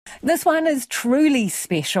This one is truly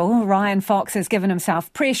special. Ryan Fox has given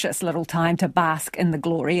himself precious little time to bask in the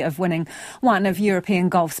glory of winning one of European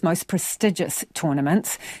golf's most prestigious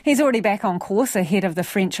tournaments. He's already back on course ahead of the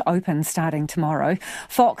French Open starting tomorrow.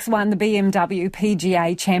 Fox won the BMW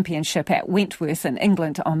PGA Championship at Wentworth in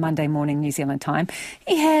England on Monday morning New Zealand time.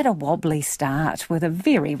 He had a wobbly start with a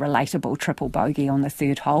very relatable triple bogey on the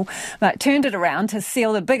third hole, but turned it around to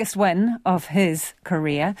seal the biggest win of his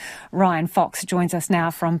career. Ryan Fox joins us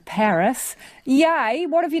now from Paris. Yay!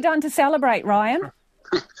 What have you done to celebrate, Ryan?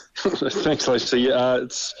 Thanks, Lacey.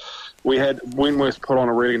 We had Wentworth put on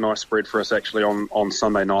a really nice spread for us actually on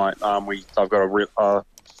Sunday night. They've got a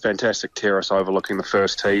fantastic terrace overlooking the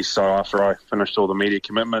first tee. So after I finished all the media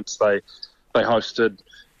commitments, they hosted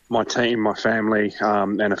my team, my family,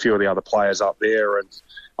 and a few of the other players up there.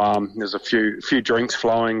 And there's a few drinks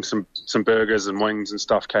flowing, some burgers and wings and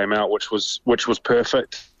stuff came out, which was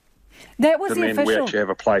perfect. That was and the then official. We actually have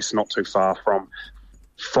a place not too far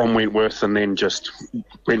from Wentworth, and then just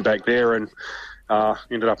went back there and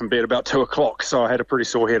ended up in bed about 2:00. So I had a pretty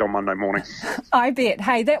sore head on Monday morning. I bet.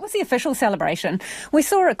 Hey, that was the official celebration. We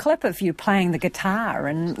saw a clip of you playing the guitar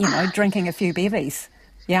and, drinking a few bevies.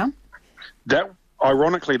 Yeah?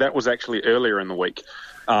 Ironically, that was actually earlier in the week.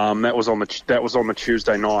 That was on the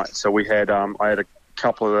Tuesday night. So we had I had a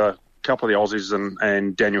couple of the Aussies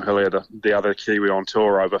and Daniel Hillier, the other Kiwi on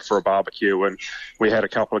tour, over for a barbecue, and we had a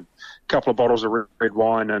couple of bottles of red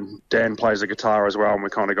wine, and Dan plays the guitar as well, and we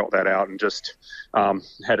kind of got that out and just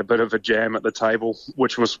had a bit of a jam at the table,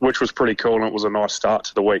 which was pretty cool, and it was a nice start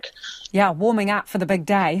to the week. Yeah, warming up for the big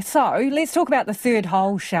day. So let's talk about the third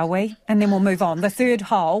hole, shall we? And then we'll move on. The third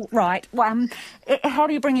hole, right. How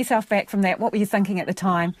do you bring yourself back from that? What were you thinking at the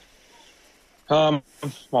time? Well,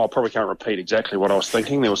 I probably can't repeat exactly what I was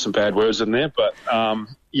thinking. There were some bad words in there, but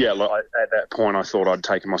at that point I thought I'd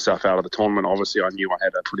taken myself out of the tournament. Obviously I knew I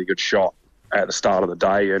had a pretty good shot at the start of the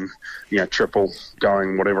day, and triple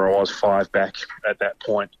going whatever I was 5 back at that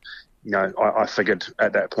point. I figured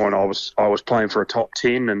at that point I was playing for a top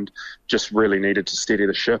 10 and just really needed to steady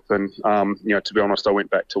the ship. And to be honest, I went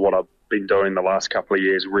back to what I've been doing the last couple of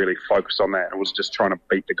years, really focused on that. It was just trying to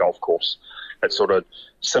beat the golf course. It sort of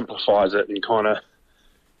simplifies it and kind of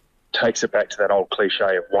takes it back to that old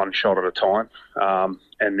cliche of one shot at a time.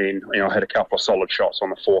 And then, I had a couple of solid shots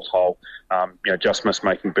on the fourth hole. Just missed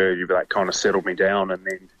making birdie, but that kind of settled me down, and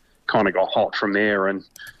then kind of got hot from there. And,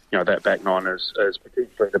 that back nine is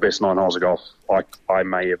potentially the best 9 holes of golf I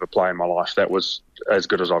may ever play in my life. That was as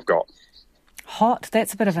good as I've got. Hot,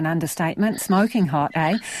 that's a bit of an understatement. Smoking hot,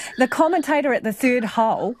 eh? The commentator at the third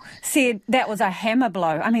hole said that was a hammer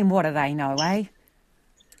blow. I mean, what do they know, eh?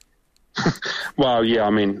 Well, yeah, I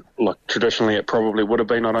mean, look, traditionally it probably would have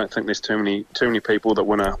been. I don't think there's too many people that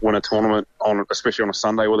win a tournament especially on a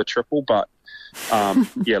Sunday with a triple. But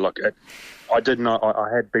yeah, look, I did know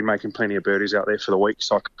I had been making plenty of birdies out there for the week,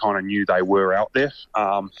 so I kind of knew they were out there.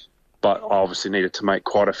 But I obviously needed to make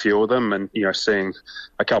quite a few of them, and seeing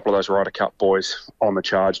a couple of those Ryder Cup boys on the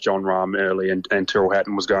charge, John Rahm early and Tyrrell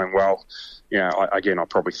Hatton was going well. I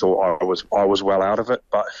probably thought I was well out of it,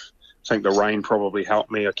 but I think the rain probably helped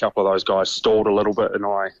me. A couple of those guys stalled a little bit, and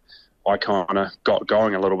I kind of got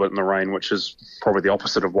going a little bit in the rain, which is probably the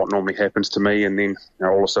opposite of what normally happens to me. And then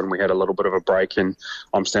all of a sudden we had a little bit of a break, and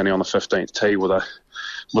I'm standing on the 15th tee with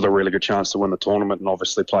a really good chance to win the tournament, and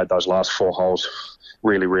obviously played those last 4 holes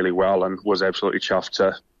really, really well, and was absolutely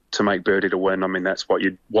chuffed to make birdie to win. I mean, that's what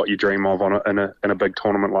you dream of in a big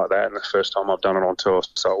tournament like that, and the first time I've done it on tour,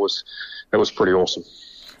 so it was pretty awesome.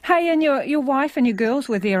 Hey, and your wife and your girls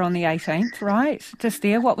were there on the 18th, right? Just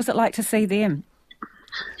there. What was it like to see them?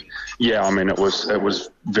 Yeah, I mean, it was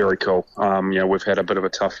very cool. We've had a bit of a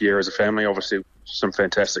tough year as a family. Obviously, some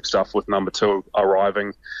fantastic stuff with number 2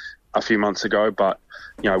 arriving a few months ago, but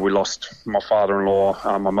we lost my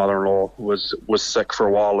father-in-law. My mother-in-law was sick for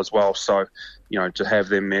a while as well. So, to have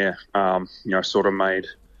them there, sort of made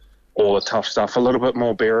all the tough stuff a little bit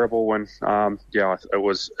more bearable. And it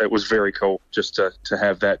was very cool just to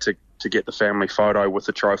have that, to get the family photo with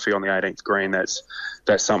the trophy on the 18th green. That's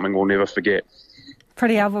something we'll never forget.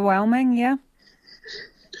 Pretty overwhelming, yeah?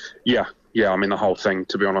 Yeah, I mean, the whole thing,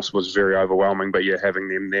 to be honest, was very overwhelming. But, yeah, having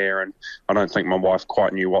them there, and I don't think my wife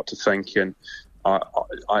quite knew what to think. And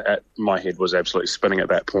my head was absolutely spinning at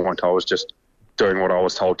that point. I was just doing what I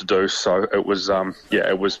was told to do. So it was,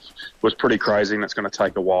 it was pretty crazy, and it's going to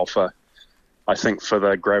take a while for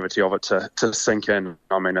the gravity of it to sink in.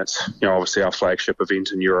 I mean, it's, obviously our flagship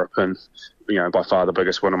event in Europe, and, by far the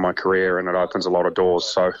biggest win of my career, and it opens a lot of doors.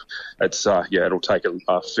 So it's, it'll take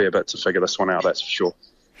a fair bit to figure this one out, that's for sure.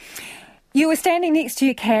 You were standing next to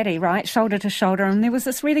your caddy, right, shoulder to shoulder, and there was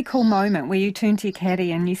this really cool moment where you turned to your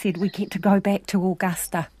caddy and you said, "We get to go back to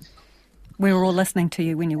Augusta." We were all listening to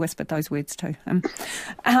you when you whispered those words too.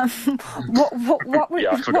 I forgot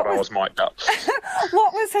I was mic'd up.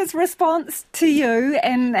 What was his response to you,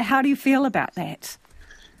 and how do you feel about that?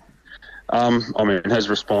 His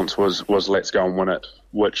response was let's go and win it,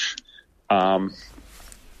 which, after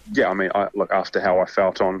how I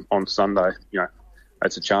felt on Sunday,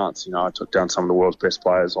 it's a chance. I took down some of the world's best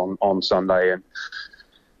players on Sunday, and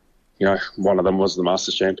one of them was the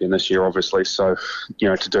Masters champion this year, obviously. So,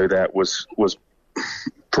 to do that was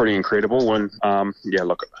pretty incredible. And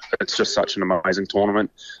it's just such an amazing tournament.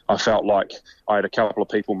 I felt like I had a couple of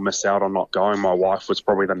people miss out on not going. My wife was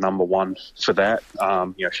probably the number one for that.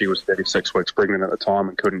 She was 36 weeks pregnant at the time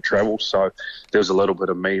and couldn't travel. So there was a little bit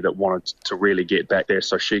of me that wanted to really get back there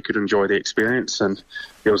so she could enjoy the experience. And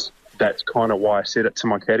that's kind of why I said it to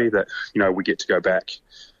my caddy that, we get to go back.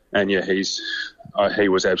 And he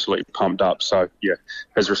was absolutely pumped up. So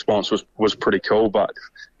his response was pretty cool. But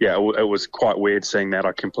it was quite weird seeing that.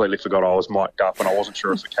 I completely forgot I was mic'd up, and I wasn't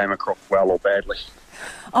sure if it came across well or badly.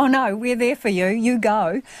 Oh no, we're there for you. You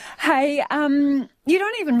go. Hey, you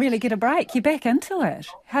don't even really get a break. You're back into it.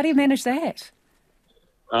 How do you manage that?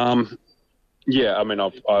 I'm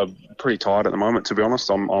pretty tired at the moment, to be honest.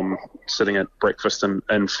 I'm sitting at breakfast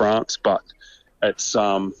in France, but it's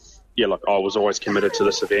I was always committed to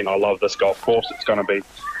this event. I love this golf course. It's going to be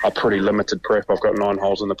a pretty limited prep. I've got 9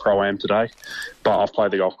 holes in the Pro-Am today, but I've played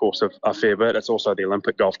the golf course a fair bit. It's also the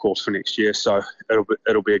Olympic golf course for next year, so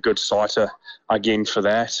it'll be a good sighter again for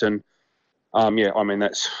that. And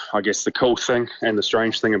that's, I guess, the cool thing and the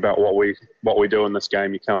strange thing about what we do in this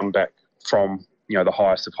game. You come back from the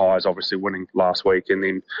highest of highs, obviously winning last week, and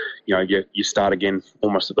then you start again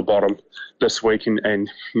almost at the bottom this week, and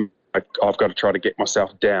I've got to try to get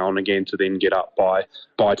myself down again to then get up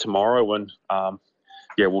by tomorrow. And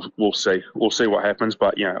we'll see. We'll see what happens.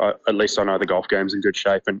 But at least I know the golf game's in good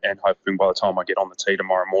shape, and hoping by the time I get on the tee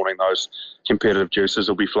tomorrow morning, those competitive juices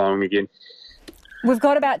will be flowing again. We've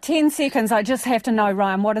got about 10 seconds. I just have to know,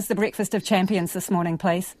 Ryan, what is the breakfast of champions this morning,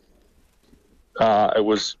 please? It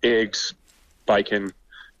was eggs, bacon,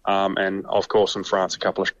 and of course in France a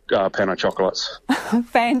couple of pain au chocolates.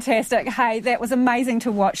 Fantastic. Hey, that was amazing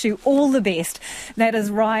to watch you. All the best. That is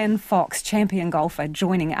Ryan Fox, champion golfer,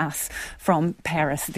 joining us from Paris.